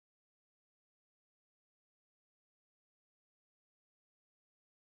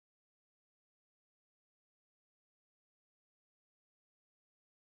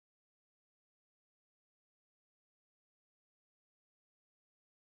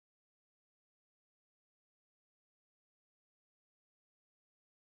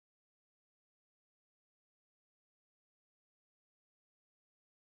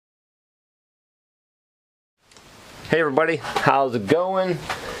Hey everybody, how's it going?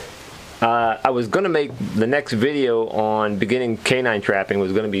 I was going to make the next video on beginning canine trapping,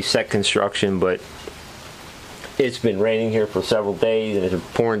 was going to be set construction, but it's been raining here for several days and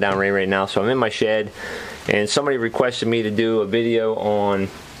it's pouring down rain right now, so I'm in my shed and somebody requested me to do a video on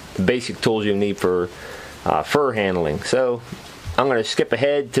the basic tools you need for fur handling. So I'm going to skip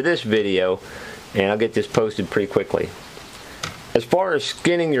ahead to this video and I'll get this posted pretty quickly. As far as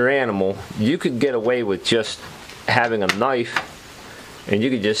skinning your animal, you could get away with just having a knife and you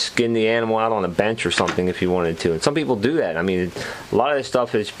could just skin the animal out on a bench or something if you wanted to, and some people do that. I mean, a lot of this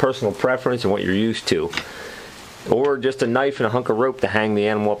stuff is personal preference and what you're used to, or just a knife and a hunk of rope to hang the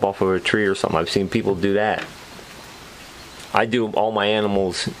animal up off of a tree or something. I've seen people do that. I do all my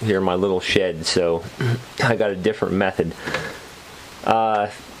animals here in my little shed, so I got a different method.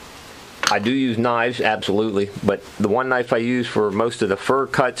 I do use knives, absolutely, but the one knife I use for most of the fur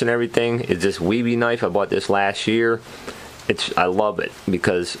cuts and everything is this Weeby knife. I bought this last year. I love it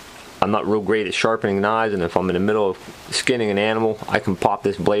because I'm not real great at sharpening knives, and if I'm in the middle of skinning an animal, I can pop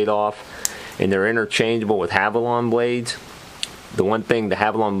this blade off, and they're interchangeable with Havalon blades. The one thing, the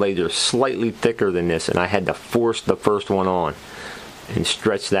Havalon blades are slightly thicker than this, and I had to force the first one on and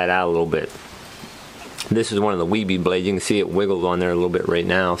stretch that out a little bit. This is one of the Weeby blades. You can see it wiggles on there a little bit right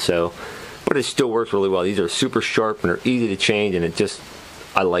now, so, but it still works really well. These are super sharp and they're easy to change, and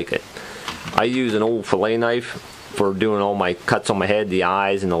I like it. I use an old fillet knife for doing all my cuts on my head, the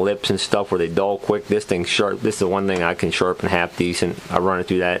eyes and the lips and stuff where they dull quick. This thing's sharp. This is the one thing I can sharpen half decent. I run it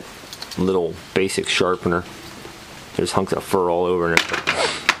through that little basic sharpener. There's hunks of fur all over it.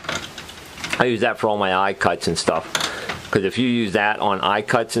 I use that for all my eye cuts and stuff. Because if you use that on eye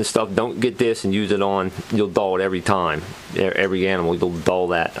cuts and stuff, don't get this and use it on, you'll dull it every time. Every animal, you'll dull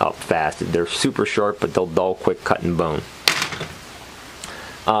that up fast. They're super sharp, but they'll dull quick cutting bone.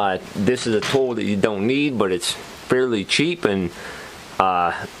 This is a tool that you don't need, but it's fairly cheap, and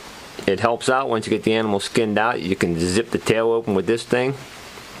it helps out once you get the animal skinned out. You can zip the tail open with this thing.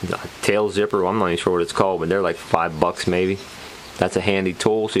 Tail zipper, I'm not even sure what it's called, but they're like $5 maybe. That's a handy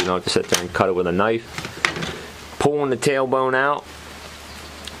tool, so you don't have to sit there and cut it with a knife. Pulling the tailbone out.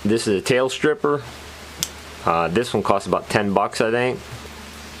 This is a tail stripper. This one costs about $10, I think.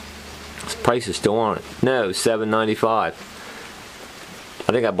 This price is still on it. No, $7.95. I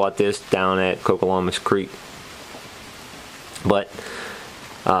think I bought this down at Coqualamas Creek. But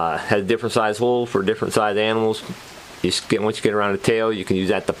has different size holes for different size animals. Once you get around the tail, you can use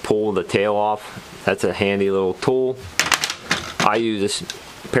that to pull the tail off. That's a handy little tool. I use this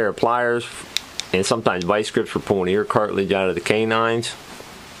pair of pliers and sometimes vice grips for pulling ear cartilage out of the canines.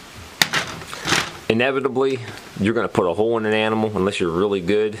 Inevitably, you're going to put a hole in an animal unless you're really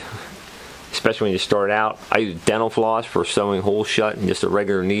good, especially when you start out. I use dental floss for sewing holes shut and just a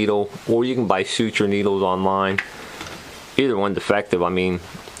regular needle, or you can buy suture needles online. Either one's effective. I mean,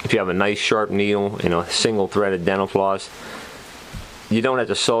 if you have a nice sharp needle and a single threaded dental floss, you don't have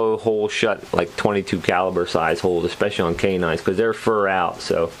to sew holes shut like 22 caliber size holes, especially on canines, because they're fur out.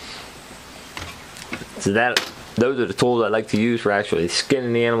 So those are the tools I like to use for actually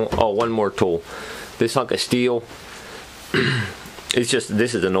skinning the animal. Oh, one more tool. This hunk of steel. This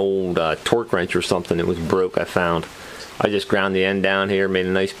is an old torque wrench or something that was broke, I found. I just ground the end down here, made a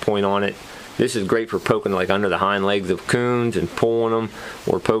nice point on it. This is great for poking like under the hind legs of coons and pulling them,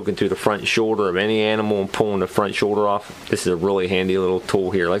 or poking through the front shoulder of any animal and pulling the front shoulder off. This is a really handy little tool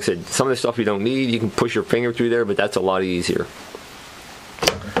here. Like I said, some of the stuff you don't need, you can push your finger through there, but that's a lot easier.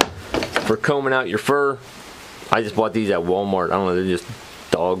 For combing out your fur, I just bought these at Walmart. I don't know, they're just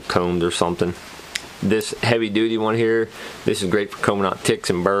dog combs or something. This heavy duty one here, this is great for combing out ticks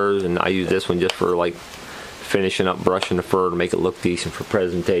and burrs, and I use this one just for like finishing up brushing the fur to make it look decent for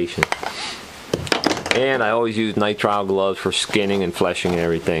presentation. And I always use nitrile gloves for skinning and fleshing and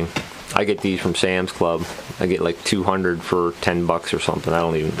everything. I get these from Sam's Club. I get like 200 for $10 or something.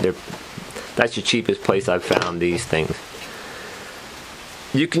 That's the cheapest place I've found these things.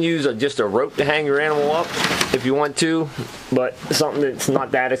 You can use just a rope to hang your animal up if you want to, but something that's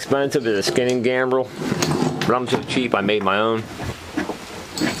not that expensive is a skinning gambrel. But I'm so cheap, I made my own.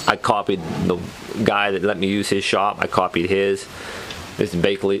 I copied the guy that let me use his shop. I copied his. This is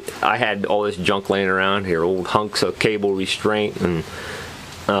basically, I had all this junk laying around here, old hunks of cable restraint and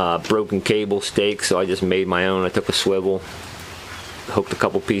broken cable stakes, so I just made my own. I took a swivel, hooked a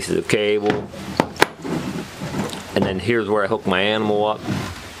couple pieces of cable, and then here's where I hook my animal up.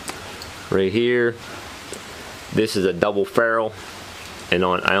 Right here. This is a double ferrule, and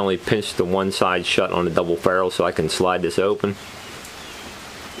I only pinched the one side shut on the double ferrule so I can slide this open.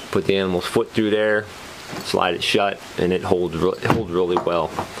 Put the animal's foot through there, slide it shut, and it holds really well.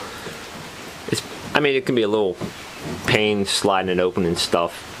 I mean, it can be a little pain sliding it open and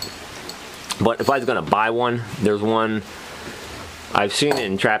stuff. But if I was going to buy one, there's one I've seen it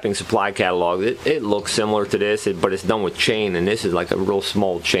in trapping supply catalogs. It looks similar to this, but it's done with chain, and this is like a real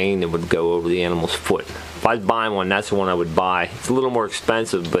small chain that would go over the animal's foot. If I was buying one, that's the one I would buy. It's a little more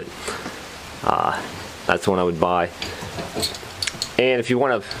expensive, but that's the one I would buy. And if you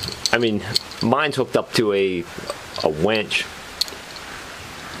want to, I mean, mine's hooked up to a winch,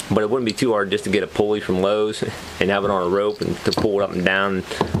 but it wouldn't be too hard just to get a pulley from Lowe's and have it on a rope and to pull it up and down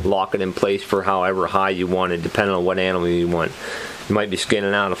and lock it in place for however high you want it, depending on what animal you want. You might be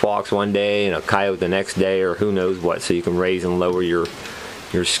skinning out a fox one day and a coyote the next day, or who knows what, so you can raise and lower your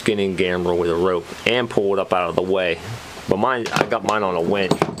skinning gambrel with a rope and pull it up out of the way. But mine, I got mine on a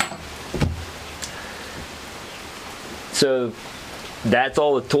winch. So that's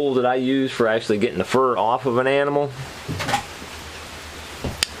all the tools that I use for actually getting the fur off of an animal.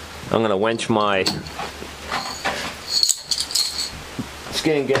 I'm going to winch my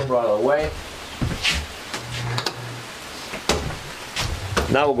skinning gambrel out of the way.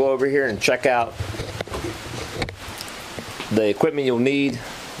 Now we'll go over here and check out the equipment you'll need,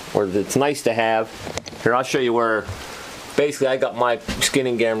 or it's nice to have. Here, I'll show you where, basically I got my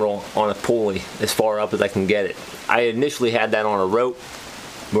skinning gambrel on a pulley as far up as I can get it. I initially had that on a rope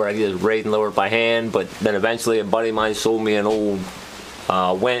where I could just raise and lower it by hand, but then eventually a buddy of mine sold me an old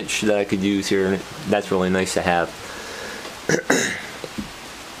winch that I could use here, and that's really nice to have.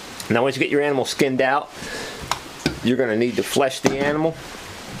 Now once you get your animal skinned out, you're going to need to flesh the animal.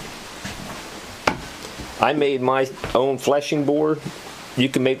 I made my own fleshing board. You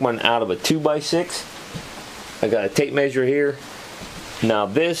can make one out of a 2x6. I got a tape measure here. Now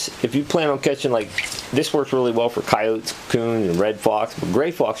this, if you plan on catching, like, this works really well for coyotes, coons, and red fox, but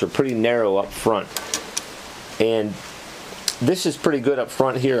gray fox are pretty narrow up front. And this is pretty good up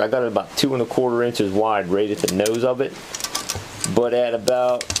front here. I got it about 2 1/4 inches wide right at the nose of it. But at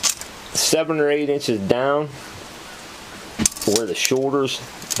about 7 or 8 inches down, where the shoulders,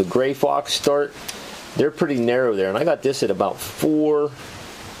 the gray fox start, they're pretty narrow there. And I got this at about 4,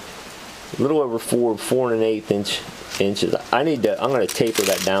 a little over 4 1/8 inches. I'm going to taper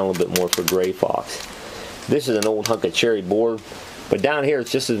that down a little bit more for gray fox. This is an old hunk of cherry board, but down here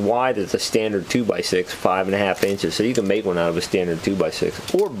it's just as wide as a standard 2x6, 5.5 inches. So you can make one out of a standard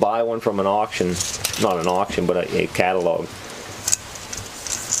 2x6, or buy one from an auction, not an auction, but a catalog.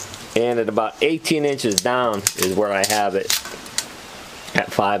 And at about 18 inches down is where I have it at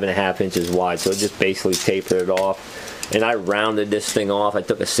 5.5 inches wide. So I just basically tapered it off. And I rounded this thing off. I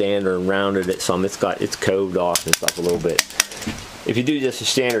took a sander and rounded it some. It's coved off and stuff a little bit. If you do just a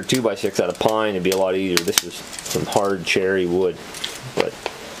standard 2x6 out of pine, it'd be a lot easier. This is some hard cherry wood. But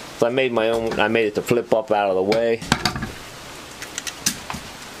so I made my own. I made it to flip up out of the way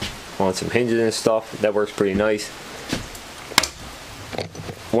on some hinges and stuff. That works pretty nice.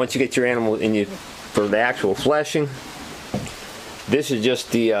 Once you get your animal in for the actual fleshing, this is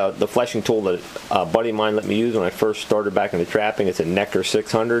just the fleshing tool that a buddy of mine let me use when I first started back into trapping. It's a Necker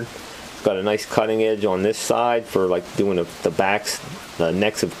 600. It's got a nice cutting edge on this side for like doing the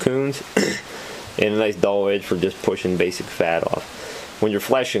necks of coons, and a nice dull edge for just pushing basic fat off. When you're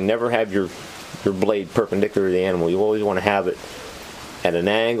fleshing, never have your blade perpendicular to the animal. You always want to have it at an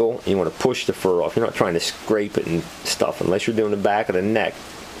angle, and you want to push the fur off. You're not trying to scrape it and stuff. Unless you're doing the back of the neck,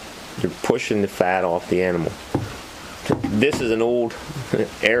 you're pushing the fat off the animal. This is an old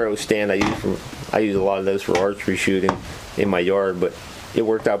arrow stand I use a lot of those for archery shooting in my yard, but it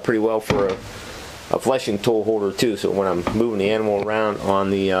worked out pretty well for a fleshing tool holder too. So when I'm moving the animal around on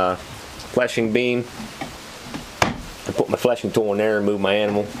the fleshing beam, I put my fleshing tool in there and move my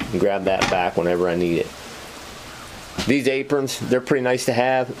animal and grab that back whenever I need it. These aprons, they're pretty nice to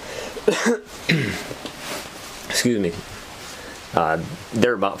have. Excuse me.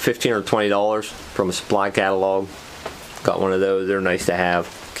 They're about $15 or $20 from a supply catalog. Got one of those. They're nice to have.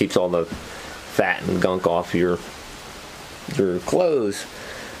 Keeps all the fat and gunk off your clothes.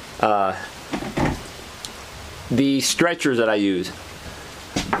 The stretchers that I use.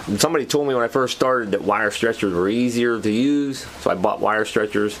 Somebody told me when I first started that wire stretchers were easier to use, so I bought wire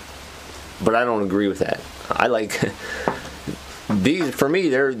stretchers. But I don't agree with that. I like these. For me,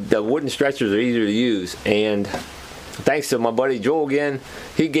 the wooden stretchers are easier to use, and thanks to my buddy Joel again,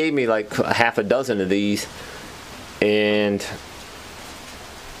 he gave me like half a dozen of these, and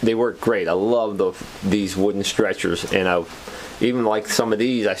they work great. I love these wooden stretchers, and I even like some of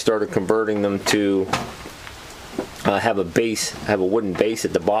these. I started converting them to have a wooden base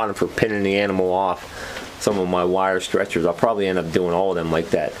at the bottom for pinning the animal off. Some of my wire stretchers, I'll probably end up doing all of them like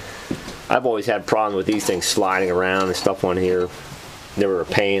that. I've always had problems with these things sliding around and stuff on here. They were a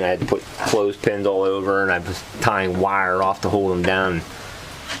pain. I had to put clothespins all over, and I was tying wire off to hold them down.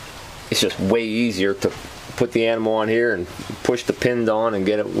 It's just way easier to put the animal on here and push the pins on and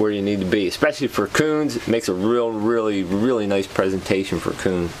get it where you need to be. Especially for coons, it makes a really nice presentation for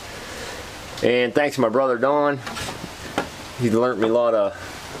coons. And thanks to my brother Don, he learned me a lot of,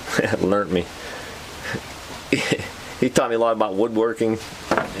 he taught me a lot about woodworking,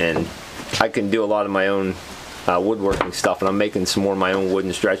 and I can do a lot of my own woodworking stuff, and I'm making some more of my own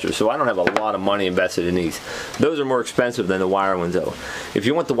wooden stretchers, so I don't have a lot of money invested in these. Those are more expensive than the wire ones though. If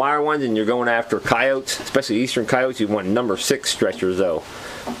you want the wire ones and you're going after coyotes, especially eastern coyotes, you want number 6 stretchers though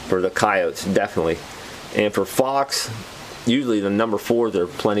for the coyotes, definitely. And for fox, usually the number 4s are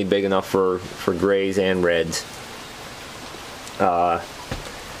plenty big enough for grays and reds.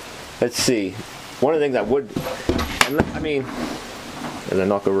 Let's see, one of the things I would, I mean, as I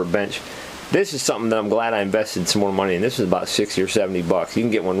knock over a bench, this is something that I'm glad I invested some more money in. This is about 60 or 70 bucks. You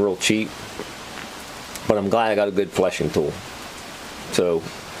can get one real cheap, but I'm glad I got a good fleshing tool. So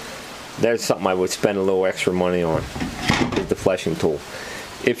that's something I would spend a little extra money on, is the fleshing tool.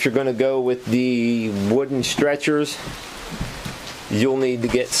 If you're going to go with the wooden stretchers, you'll need to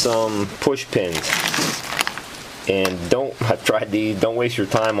get some push pins. And I've tried these, don't waste your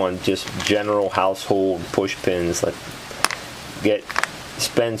time on just general household push pins. Like,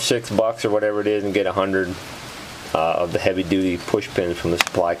 spend $6 or whatever it is and get 100 of the heavy duty push pins from the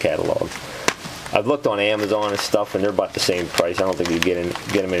supply catalog. I've looked on Amazon and stuff, and they're about the same price. I don't think you get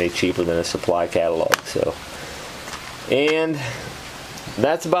them any cheaper than a supply catalog. So, and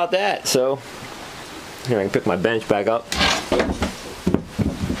that's about that. So here, I can pick my bench back up,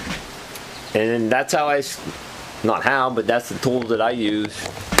 and then that's how but that's the tools that I use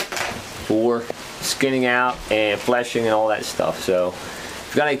for skinning out and fleshing and all that stuff. So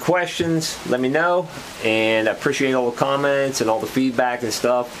if you got any questions, let me know, and I appreciate all the comments and all the feedback and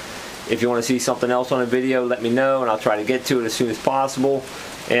stuff. If you want to see something else on a video, let me know, and I'll try to get to it as soon as possible.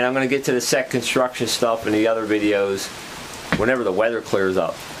 And I'm going to get to the set construction stuff in the other videos whenever the weather clears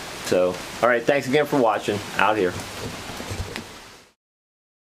up. So, alright, thanks again for watching. Out here.